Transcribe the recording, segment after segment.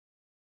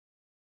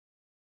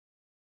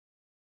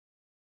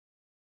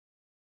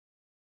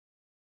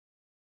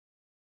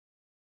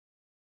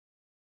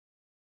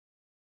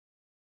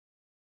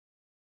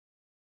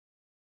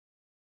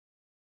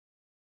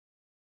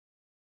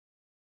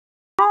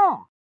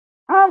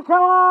What's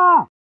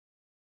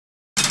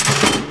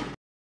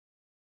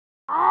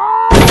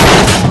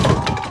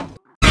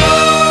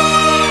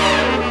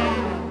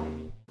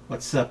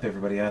up,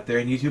 everybody out there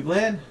in YouTube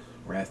land?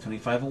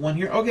 Wrath2501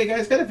 here. Okay,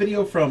 guys, got a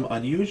video from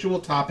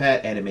Unusual Top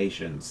Hat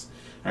Animations.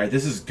 Alright,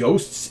 this is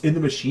Ghosts in the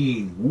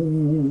Machine.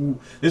 Woo!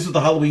 This was the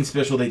Halloween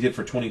special they did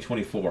for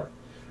 2024.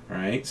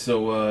 Alright,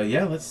 so,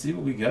 yeah, let's see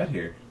what we got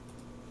here.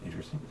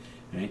 Interesting.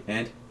 Alright,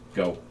 and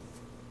go.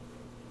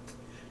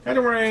 Kind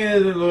of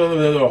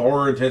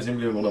horror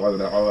intensity.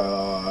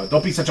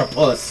 Don't be such a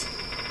puss.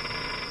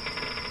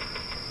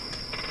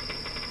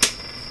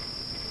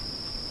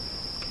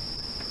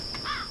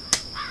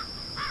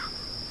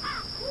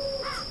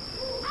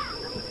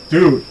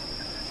 Dude,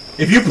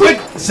 if you put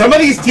some of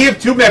these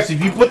TF2 maps,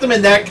 if you put them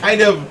in that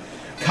kind of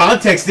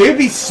context, they would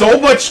be so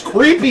much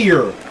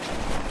creepier.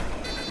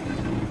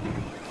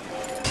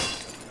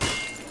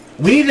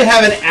 We need to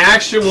have an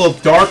actual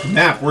dark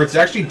map where it's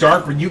actually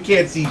dark where you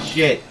can't see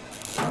shit.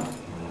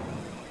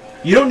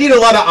 You don't need a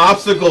lot of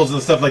obstacles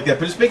and stuff like that,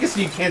 but just make it so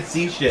you can't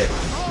see shit.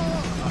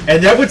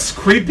 And that would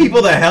creep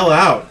people the hell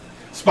out.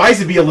 Spies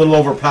would be a little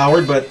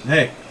overpowered, but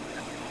hey.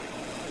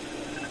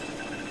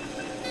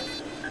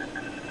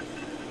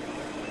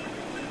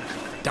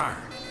 Darn.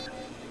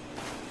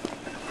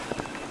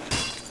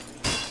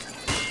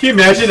 Can you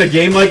imagine a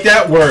game like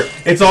that where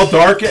it's all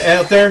dark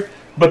out there,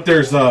 but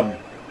there's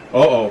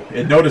uh-oh,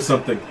 it noticed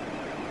something.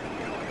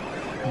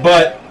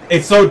 But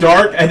it's so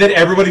dark, and then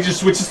everybody just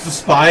switches to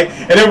spy,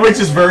 and everybody's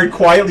just very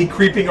quietly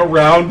creeping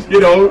around,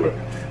 you know,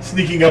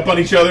 sneaking up on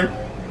each other.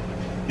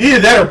 Either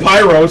that or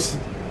pyros.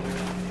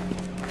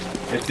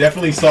 It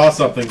definitely saw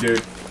something,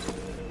 dude.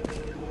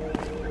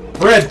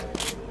 Bread.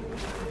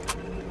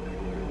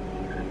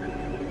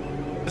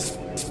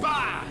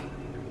 Spy.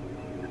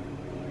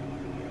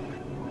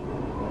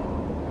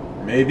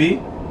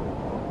 Maybe.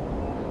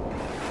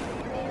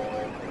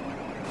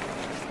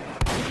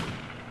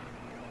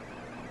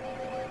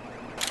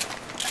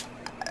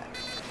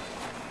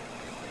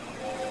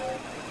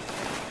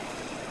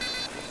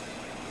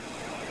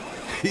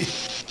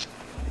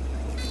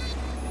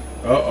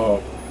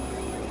 Uh-oh.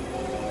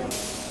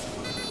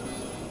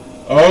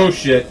 Oh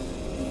shit.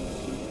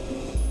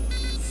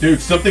 Dude,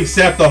 something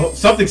sapped the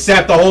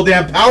whole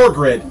damn power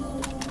grid.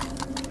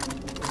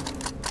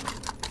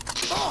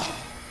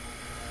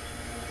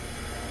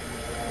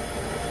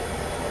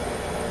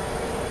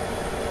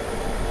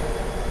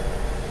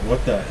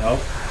 What the hell?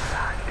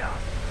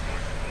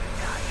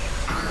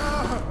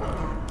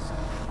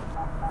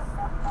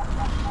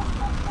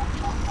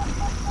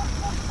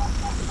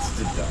 It's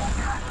to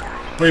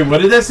die. Wait,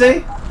 what did that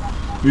say?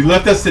 We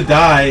left us to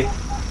die.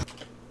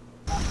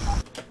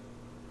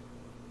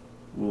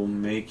 Will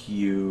make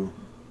you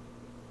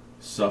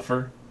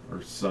suffer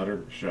or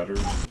shudder.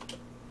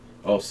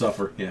 Oh,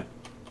 suffer, yeah.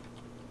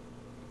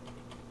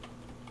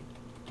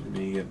 Let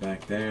me get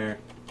back there.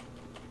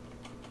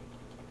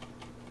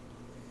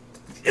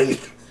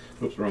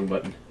 Oops, wrong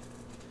button.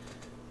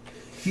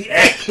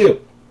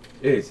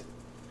 Is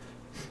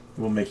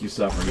will make you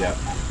suffer, yeah.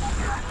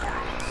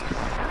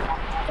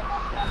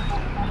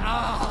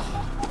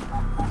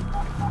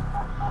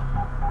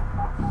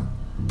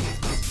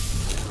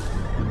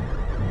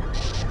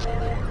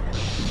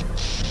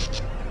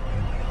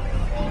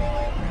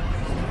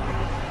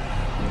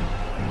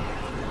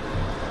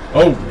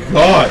 Oh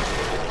God!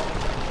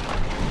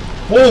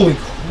 Holy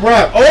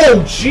crap!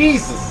 Oh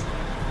Jesus!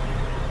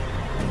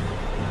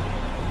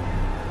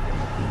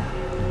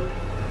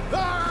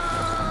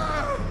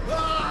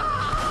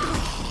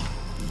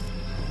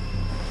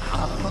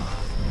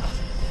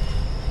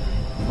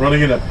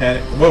 Running in a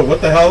panic. Whoa,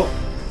 what the hell?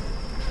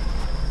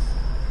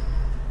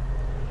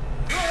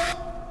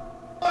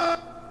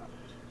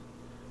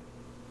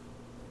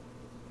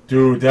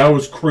 Dude, that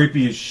was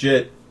creepy as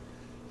shit.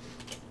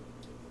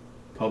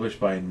 Published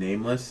by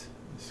Nameless,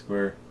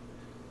 Square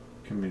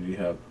Community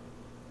Hub.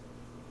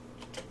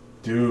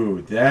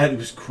 Dude, that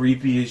was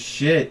creepy as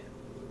shit.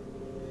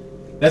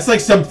 That's like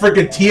some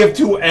freaking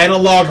TF2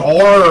 analog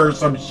horror or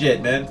some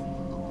shit, man.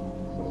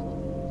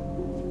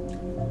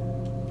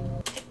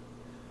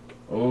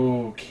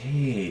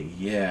 Okay,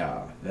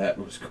 yeah, that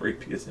was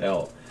creepy as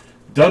hell.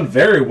 Done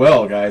very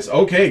well, guys.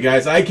 Okay,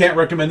 guys, I can't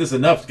recommend this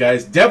enough,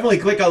 guys. Definitely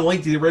click on the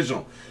link to the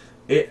original.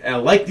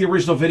 Like the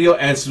original video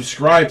and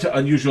subscribe to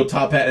Unusual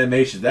Top Hat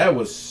Animations. That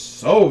was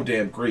so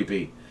damn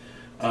creepy.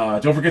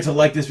 Don't forget to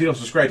like this video and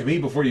subscribe to me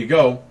before you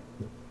go.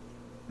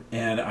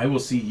 And I will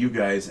see you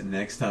guys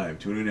next time.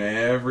 Tune in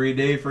every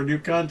day for new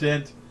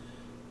content.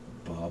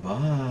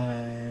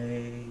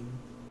 Bye-bye.